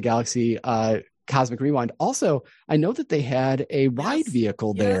Guardians of the Galaxy Cosmic Rewind. Also, I know that they had a ride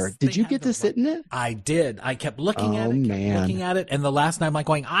vehicle there. Yes, Did you get to sit in it? I did. I kept looking at it, looking at it, and the last night I'm like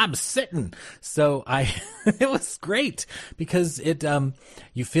going, I'm sitting. So it was great because it,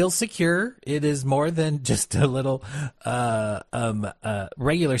 you feel secure. It is more than just a little,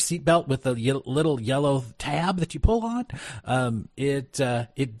 regular seatbelt with a little yellow tab that you pull on.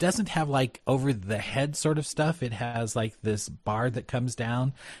 It doesn't have like over the head sort of stuff. It has like this bar that comes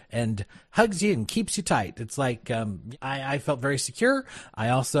down and hugs you and keeps you tight. It's like, I felt very secure. I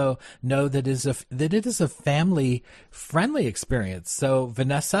also know that it is a family friendly experience. So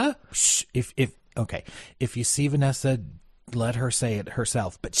Vanessa, if you see Vanessa, let her say it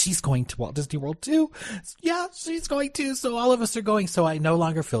herself, but she's going to Walt Disney World too. Yeah, she's going to. So all of us are going. So I no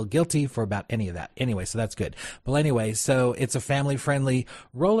longer feel guilty for about any of that. Anyway, so that's good. But anyway, so it's a family friendly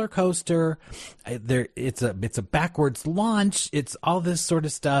roller coaster. It's a backwards launch. It's all this sort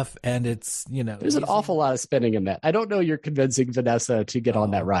of stuff. And it's, there's an awful lot of spinning in that. I don't know you're convincing Vanessa to get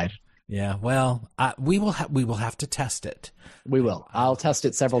on that ride. Yeah, well, we will have to test it. We will. I'll test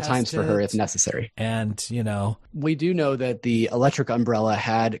it several times for her if necessary. And, we do know that the Electric Umbrella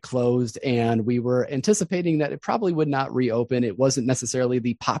had closed, and we were anticipating that it probably would not reopen. It wasn't necessarily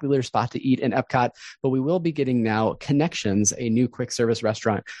the popular spot to eat in Epcot, but we will be getting now Connections, a new quick service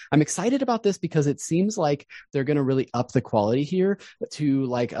restaurant. I'm excited about this because it seems like they're going to really up the quality here to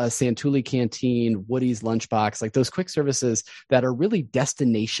like a Santulli Canteen, Woody's Lunchbox, like those quick services that are really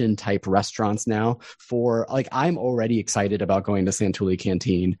destination type restaurants now for like, I'm already excited about going to Santulli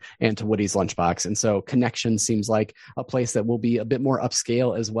Canteen and to Woody's Lunchbox. And so Connections seems like a place that will be a bit more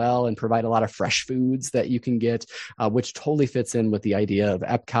upscale as well and provide a lot of fresh foods that you can get, which totally fits in with the idea of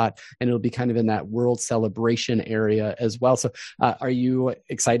Epcot. And it'll be kind of in that world celebration area as well. So are you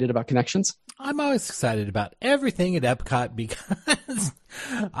excited about Connections? I'm always excited about everything at Epcot because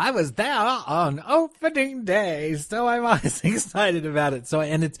I was there on opening day, so I'm always excited about it. So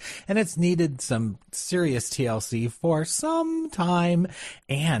and it's needed some serious TLC for some time.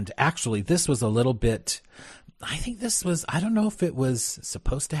 And actually, this was a little bit. I think this was, I don't know if it was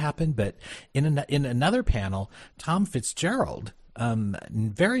supposed to happen, but in another panel, Tom Fitzgerald,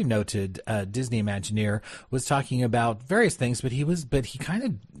 very noted Disney Imagineer, was talking about various things, but he kind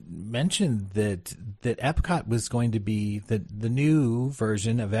of mentioned that Epcot was going to be the new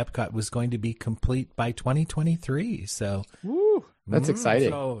version of Epcot was going to be complete by 2023. So. Woo. That's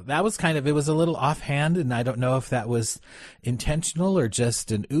exciting. So that was it was a little offhand, and I don't know if that was intentional or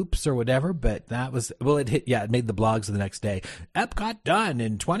just an oops or whatever, but that was, it made the blogs the next day. Epcot done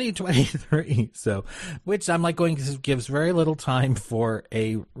in 2023. So, which I'm like going to gives very little time for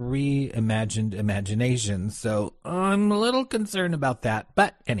a reimagined imagination. So I'm a little concerned about that,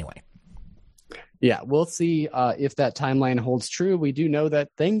 but anyway. Yeah, we'll see if that timeline holds true. We do know that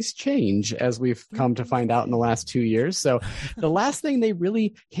things change, as we've come to find out in the last 2 years. So the last thing they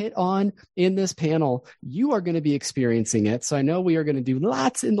really hit on in this panel, you are going to be experiencing it. So I know we are going to do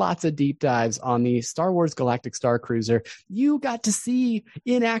lots and lots of deep dives on the Star Wars Galactic Star Cruiser. You got to see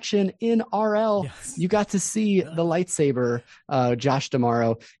in action in RL. Yes. You got to see the lightsaber, Josh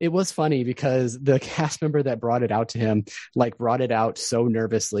D'Amaro. It was funny because the cast member that brought it out to him, brought it out so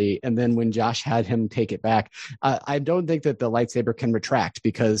nervously. And then when Josh had him take it back, I don't think that the lightsaber can retract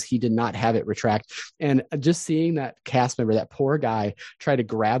because he did not have it retract. And just seeing that cast member, that poor guy, try to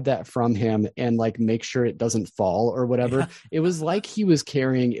grab that from him and make sure it doesn't fall or whatever, it was like he was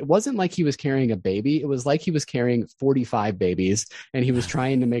carrying, it wasn't like he was carrying a baby. It was like he was carrying 45 babies and he was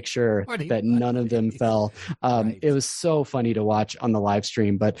trying to make sure that none of them fell. Right. It was so funny to watch on the live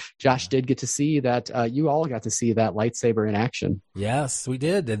stream, but Josh did get to see that. You all got to see that lightsaber in action. Yes, we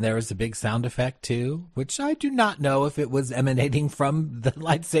did. And there was a big sound effect too, which I do not know if it was emanating from the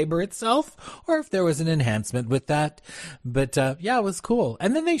lightsaber itself or if there was an enhancement with that. But it was cool.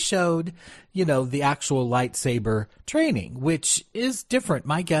 And then they showed, the actual lightsaber training, which is different.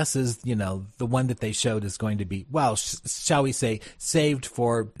 My guess is, the one that they showed is going to be, shall we say, saved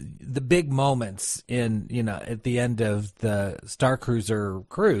for the big moments in, at the end of the Star Cruiser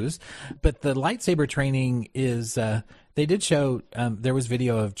cruise. But the lightsaber training is, they did show, there was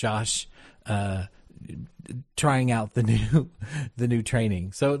video of Josh trying out the new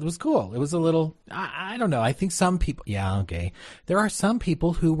training. So it was cool. It was a little, I don't know. I think some people, there are some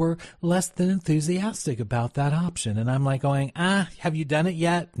people who were less than enthusiastic about that option. And I'm like going, have you done it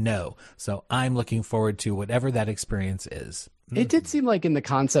yet? No. So I'm looking forward to whatever that experience is. It did seem like in the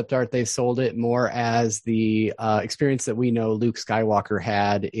concept art, they sold it more as the experience that we know Luke Skywalker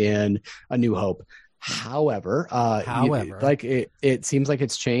had in A New Hope. However, However. it seems like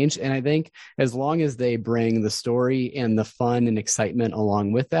it's changed. And I think as long as they bring the story and the fun and excitement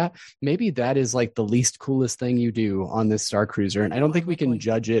along with that, maybe that is like the least coolest thing you do on this Star Cruiser. And I don't think we can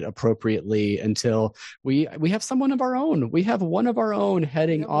judge it appropriately until we have someone of our own. We have one of our own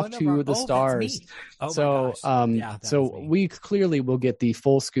heading off to the stars. So we clearly will get the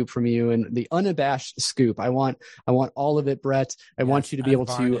full scoop from you and the unabashed scoop. I want all of it, Brett. I want you to be able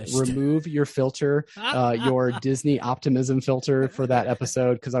to remove your filter, your Disney optimism filter for that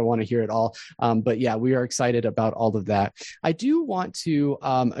episode, because I want to hear it all. But yeah, we are excited about all of that. I do want to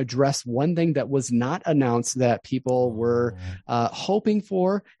address one thing that was not announced that people were hoping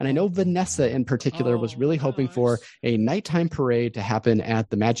for. And I know Vanessa in particular was really hoping for a nighttime parade to happen at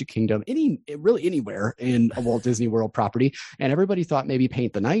the Magic Kingdom, really anywhere in a Walt Disney World property. And everybody thought maybe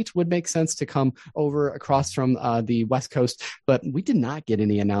Paint the Night would make sense to come over across from the West Coast. But we did not get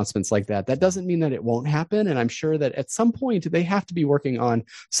any announcements like that. That doesn't mean that it won't happen. And I'm sure that at some point they have to be working on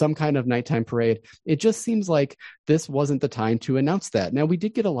some kind of nighttime parade. It just seems like this wasn't the time to announce that. Now, we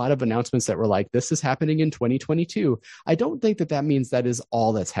did get a lot of announcements that were like, this is happening in 2022. I don't think that means that is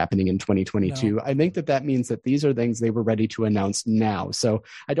all that's happening in 2022. No. I think that means that these are things they were ready to announce now. So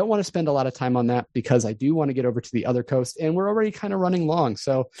I don't want to spend a lot of time on that because I do want to get over to the other coast and we're already kind of running long.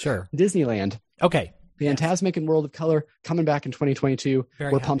 So sure. Disneyland. Okay. Fantasmic and World of Color coming back in 2022.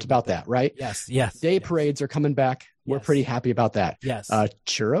 We're pumped about that, right? Yes. Day parades are coming back. We're pretty happy about that. Yes.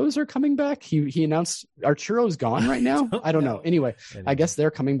 Churros are coming back. He announced, are churros gone right now? I don't know. Anyway, I guess they're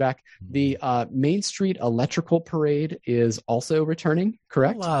coming back. The Main Street Electrical Parade is also returning,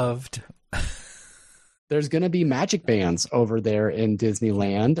 correct? Loved. There's going to be magic bands over there in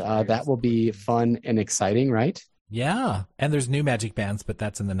Disneyland. That will be fun and exciting, right? Yeah. And there's new magic bands, but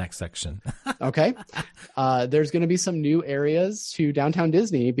that's in the next section. Okay. There's going to be some new areas to Downtown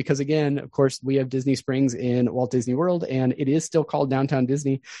Disney because, again, of course, we have Disney Springs in Walt Disney World, and it is still called Downtown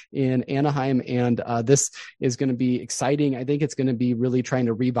Disney in Anaheim. And this is going to be exciting. I think it's going to be really trying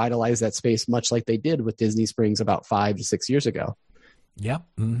to revitalize that space, much like they did with Disney Springs about 5 to 6 years ago. Yep.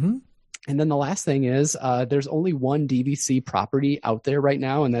 Mm-hmm. And then the last thing is there's only one DVC property out there right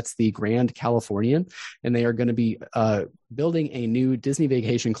now, and that's the Grand Californian. And they are going to be building a new Disney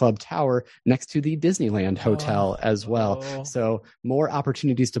Vacation Club tower next to the Disneyland Hotel as well. So more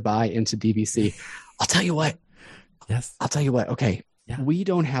opportunities to buy into DVC. I'll tell you what. Yes. I'll tell you what. Okay. Yeah. We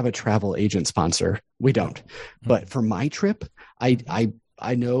don't have a travel agent sponsor. We don't. Mm-hmm. But for my trip,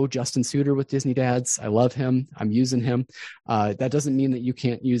 I know Justin Suter with Disney Dads. I love him. I'm using him. That doesn't mean that you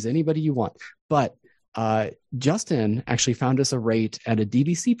can't use anybody you want. But Justin actually found us a rate at a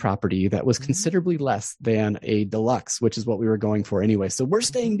DVC property that was considerably less than a deluxe, which is what we were going for anyway. So we're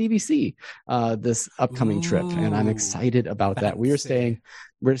staying DVC this upcoming trip, and I'm excited about that. We're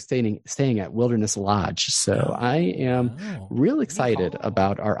staying at Wilderness Lodge. So I am real excited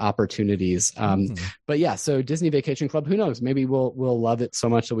about our opportunities. But yeah, so Disney Vacation Club, who knows? Maybe we'll love it so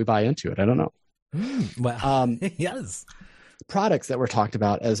much that we buy into it. I don't know. Well, yes. Products that were talked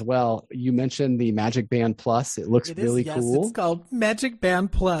about as well. You mentioned the Magic Band Plus. It looks really cool. It's called Magic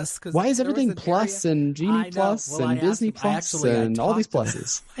Band Plus. Why is everything Plus and Genie Plus and Disney Plus and all these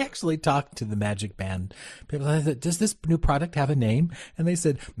pluses? I actually talked to the Magic Band people. I said, does this new product have a name? And they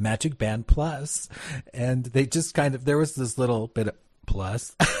said Magic Band Plus. And they just there was this little bit of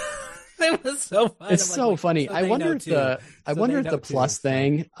plus. It was so funny. It's so funny. I wonder if the plus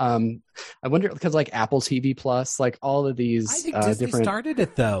thing. I wonder because like Apple TV Plus, like all of these I think Disney different started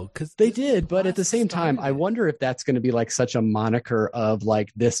it though because they did. But at the same time, I wonder if that's going to be like such a moniker of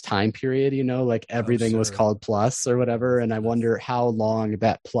like this time period. You know, like everything was called Plus or whatever. And I wonder how long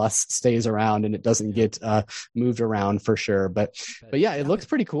that Plus stays around and it doesn't get moved around for sure. But yeah, it looks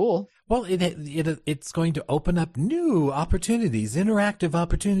pretty cool. Well, it's going to open up new opportunities, interactive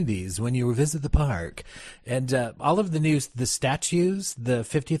opportunities when you visit the park. And all of the statues, the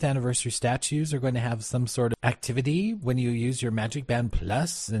 50th anniversary statues are going to have some sort of activity when you use your Magic Band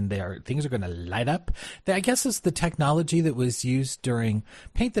Plus, and things are going to light up. I guess it's the technology that was used during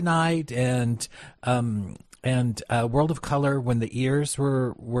Paint the Night and World of Color when the ears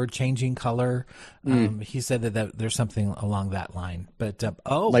were changing color. He said that there's something along that line. But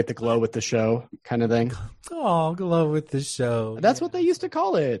like the glow with the show kind of thing. Oh, glow with the show. That's what they used to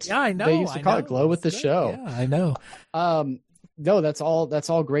call it. Yeah, I know. They used to call it glow with the show. Yeah, I know. No, that's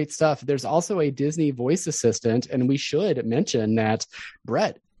all great stuff. There's also a Disney voice assistant, and we should mention that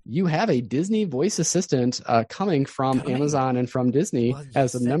Brett, you have a Disney voice assistant coming from Amazon and from Disney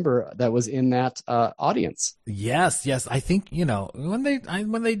as a member that was in that audience. Yes. I think, when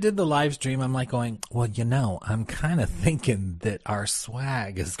they did the live stream, I'm like going, well, I'm kind of thinking that our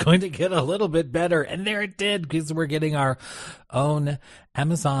swag is going to get a little bit better. And there it did, because we're getting our own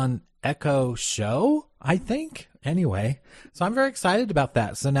Amazon Echo show, I think. Anyway, so I'm very excited about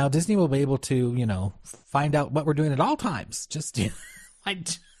that. So now Disney will be able to, find out what we're doing at all times. Just,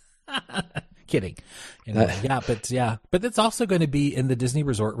 kidding. But it's also going to be in the Disney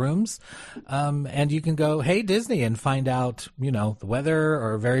resort rooms. And you can go, hey, Disney, and find out, the weather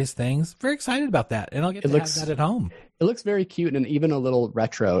or various things. Very excited about that. And I'll get to have that at home. It looks very cute and even a little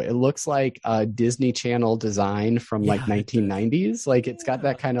retro. It looks like a Disney Channel design from 1990s. Like it's got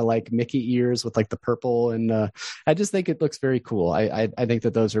that kind of like Mickey ears with like the purple. And I just think it looks very cool. I think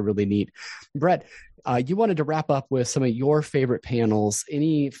that those are really neat. Brett, you wanted to wrap up with some of your favorite panels.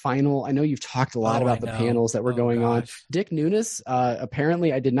 Any final? I know you've talked a lot about the panels that were going on. Dick Nunes,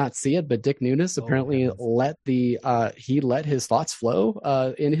 apparently I did not see it, but Dick Nunes apparently let his thoughts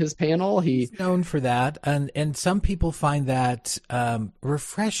flow in his panel. He's known for that, and some people find that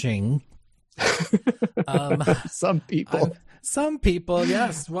refreshing. Some people,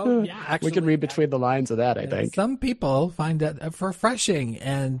 yes. Well, yeah, actually. We can read between the lines of that, I think. Some people find that refreshing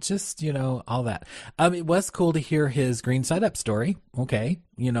and just, all that. It was cool to hear his Green Side Up story. Okay.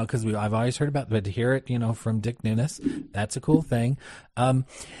 Because I've always heard about it, but to hear it, from Dick Nunes, that's a cool thing.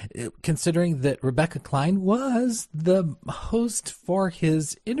 Considering that Rebecca Klein was the host for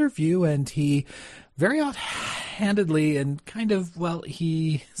his interview, and he very offhandedly and kind of,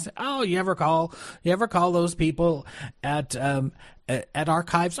 he said, oh, you ever call those people at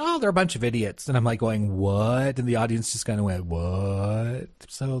archives? Oh, they're a bunch of idiots. And I'm like going, what? And the audience just kind of went, what?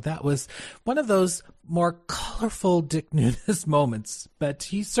 So that was one of those more colorful Dick Nunes moments. But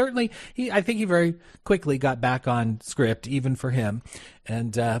I think he very quickly got back on script, even for him.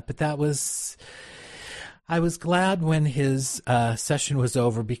 And, but I was glad when his session was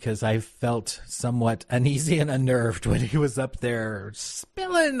over, because I felt somewhat uneasy and unnerved when he was up there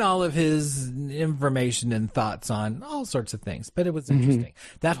spilling all of his information and thoughts on all sorts of things. But it was interesting.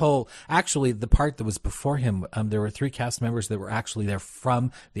 That actually, the part that was before him, there were 3 cast members that were actually there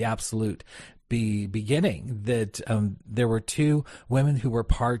from the absolute beginning. That there were 2 women who were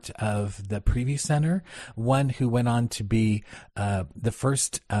part of the preview center, one who went on to be the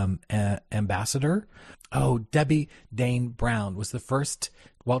first ambassador. Oh, Debbie Dane Brown was the first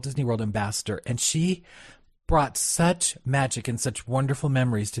Walt Disney World ambassador, and she brought such magic and such wonderful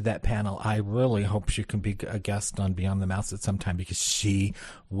memories to that panel. I really hope she can be a guest on Beyond the Mouse at some time, because she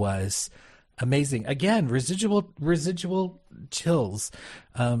was amazing. Again, residual chills.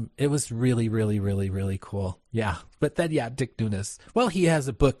 It was really, really, really, really cool. Yeah. But then, Dick Nunes. Well, he has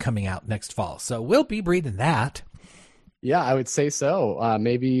a book coming out next fall, so we'll be reading that. Yeah, I would say so.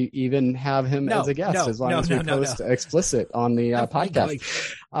 Maybe even have him as a guest, as long as we post explicit on the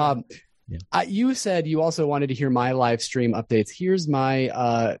podcast. You said you also wanted to hear my live stream updates. Here's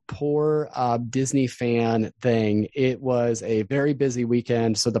my poor Disney fan thing. It was a very busy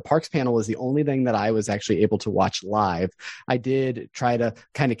weekend, so the parks panel was the only thing that I was actually able to watch live. I did try to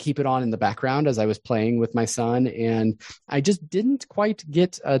kind of keep it on in the background as I was playing with my son, and I just didn't quite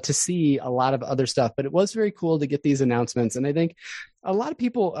get to see a lot of other stuff, but it was very cool to get these announcements. And I think a lot of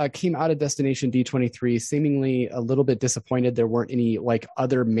people came out of Destination D23 seemingly a little bit disappointed there weren't any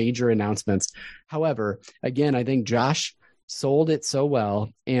other major announcements. However, again, I think Josh sold it so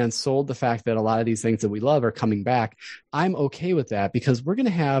well and sold the fact that a lot of these things that we love are coming back. I'm okay with that, because we're going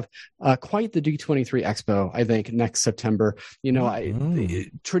to have quite the D23 Expo, I think, next September.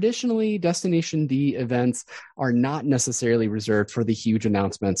 Traditionally, Destination D events are not necessarily reserved for the huge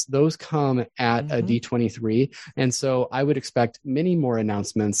announcements. Those come at a D23. And so I would expect many more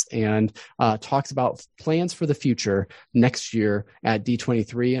announcements and talks about plans for the future next year at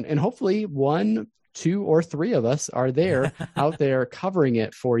D23. And hopefully 1, 2, or 3 of us are there out there covering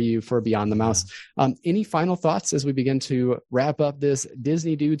it for you for Beyond the Mouse. Any final thoughts as we begin to wrap up this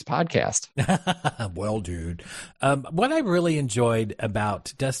Disney Dudes podcast? Well, dude, what I really enjoyed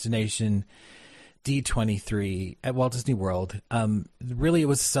about Destination D23 at Walt Disney World, really it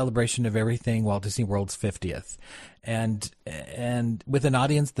was a celebration of everything Walt Disney World's 50th, and with an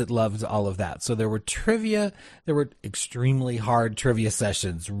audience that loved all of that. So there were extremely hard trivia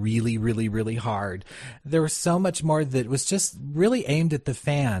sessions, really, really, really hard. There was so much more that was just really aimed at the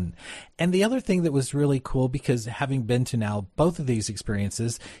fan. And the other thing that was really cool, because having been to now both of these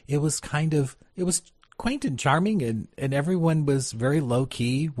experiences, it was quaint and charming, and everyone was very low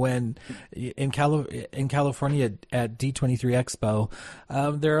key when in California at D23 Expo.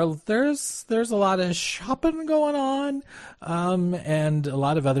 There's a lot of shopping going on, and a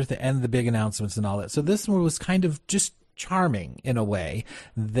lot of other and the big announcements and all that. So this one was kind of just charming in a way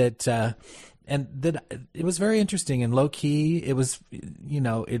that. And that it was very interesting and low key. It was,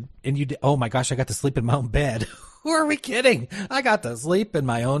 oh my gosh, I got to sleep in my own bed. Who are we kidding? I got to sleep in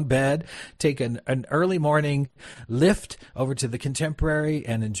my own bed, take an early morning lift over to the Contemporary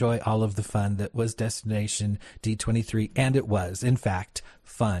and enjoy all of the fun that was Destination D23. And it was, in fact,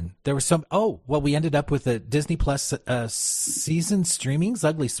 fun. There was we ended up with a Disney Plus season streaming's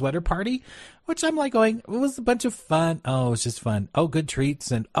Ugly Sweater Party, which I'm like going, it was a bunch of fun. Oh, it was just fun. Oh, good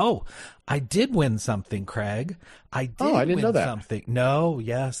treats. And I did win something, Craig. I didn't know that. Something. No,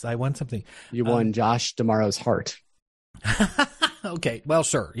 yes, I won something. You won Josh D'Amaro's heart. Okay, well,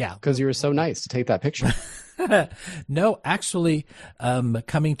 sure, yeah. Because you were so nice to take that picture. No, actually,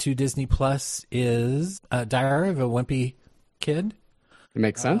 coming to Disney Plus is Diary of a Wimpy Kid. It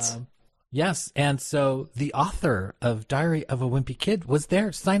makes sense. Yes, and so the author of Diary of a Wimpy Kid was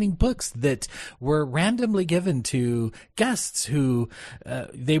there signing books that were randomly given to guests who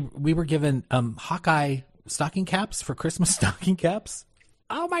we were given Hawkeye stocking caps for Christmas stocking caps.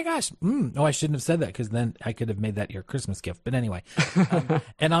 Oh my gosh. I shouldn't have said that because then I could have made that your Christmas gift. But anyway,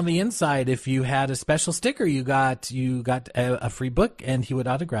 and on the inside, if you had a special sticker, you got a free book and he would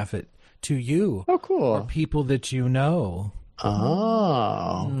autograph it to you. Oh, cool. Or people that you know.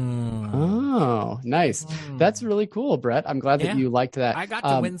 Oh, nice. That's really cool, Brett. I'm glad that you liked that. I got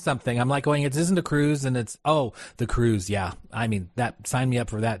to win something. I'm like going, it isn't a cruise, and it's, the cruise. Yeah. I mean, sign me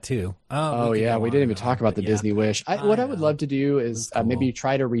up for that too. We didn't even talk about the Disney Wish. What I would love to do is maybe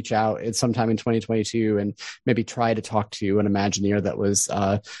try to reach out sometime in 2022 and maybe try to talk to an Imagineer that was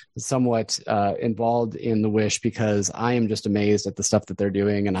somewhat involved in the Wish, because I am just amazed at the stuff that they're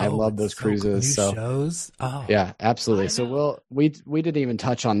doing, and I love those cruises. New shows? Oh. Yeah, absolutely. So we didn't even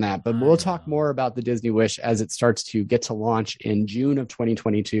touch on that, but we'll talk more about the Disney Wish as it starts to get to launch in June of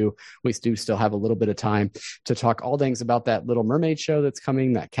 2022. We do still have a little bit of time to talk all things about that Little Mermaid show that's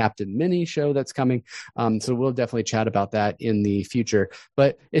coming, that Captain Minnie show that's coming. So we'll definitely chat about that in the future.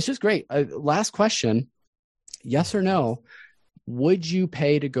 But it's just great. Last question, yes or no? Would you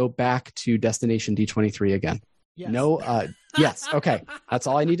pay to go back to Destination D23 again? Yes. No. Yes. Okay. That's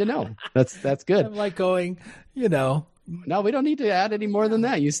all I need to know. That's good. I'm like going, No, we don't need to add any more than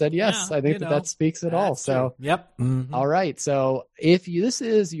that. You said yes. Yeah, I think that speaks it all. So, yep. Mm-hmm. All right. So if this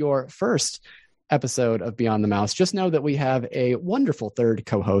is your first episode of Beyond the Mouse, just know that we have a wonderful third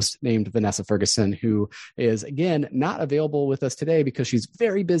co-host named Vanessa Ferguson, who is, again, not available with us today because she's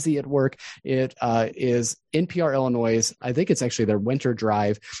very busy at work. It is NPR Illinois. I think it's actually their winter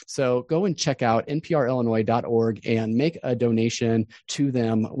drive. So go and check out nprillinois.org and make a donation to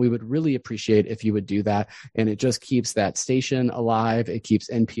them. We would really appreciate if you would do that. And it just keeps that station alive. It keeps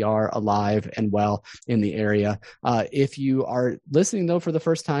NPR alive and well in the area. If you are listening, though, for the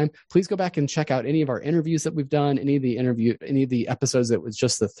first time, please go back and check out any of our interviews that we've done, any of the episodes that was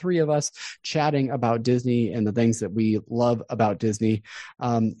just the three of us chatting about Disney and the things that we love about Disney.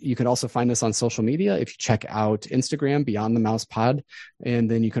 You can also find us on social media. If you check out Instagram, Beyond the Mouse Pod,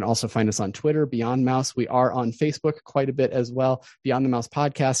 and then you can also find us on Twitter, Beyond Mouse. We are on Facebook quite a bit as well. Beyond the Mouse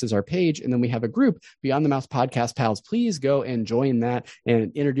Podcast is our page, and then we have a group, Beyond the Mouse Podcast Pals. Please go and join that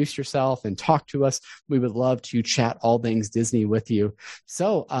and introduce yourself and talk to us. We would love to chat all things Disney with you.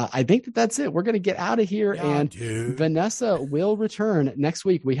 So I think that's it. We're going to get out of here, Vanessa will return next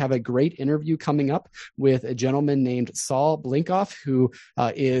week. We have a great interview coming up with a gentleman named Saul Blinkoff, who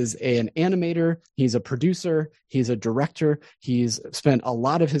is an animator. He's a producer. He's a director. He's spent a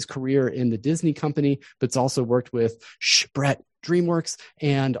lot of his career in the Disney company, but's also worked with Brett, DreamWorks,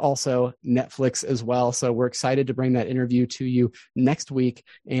 and also Netflix as well. So we're excited to bring that interview to you next week.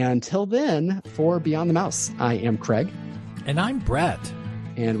 And until then, for Beyond the Mouse, I am Craig. And I'm Brett.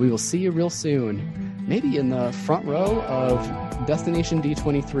 And we will see you real soon, maybe in the front row of Destination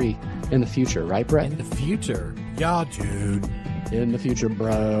D23 in the future, right, Brett? In the future. Yeah, dude. In the future,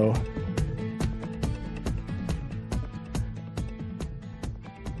 bro.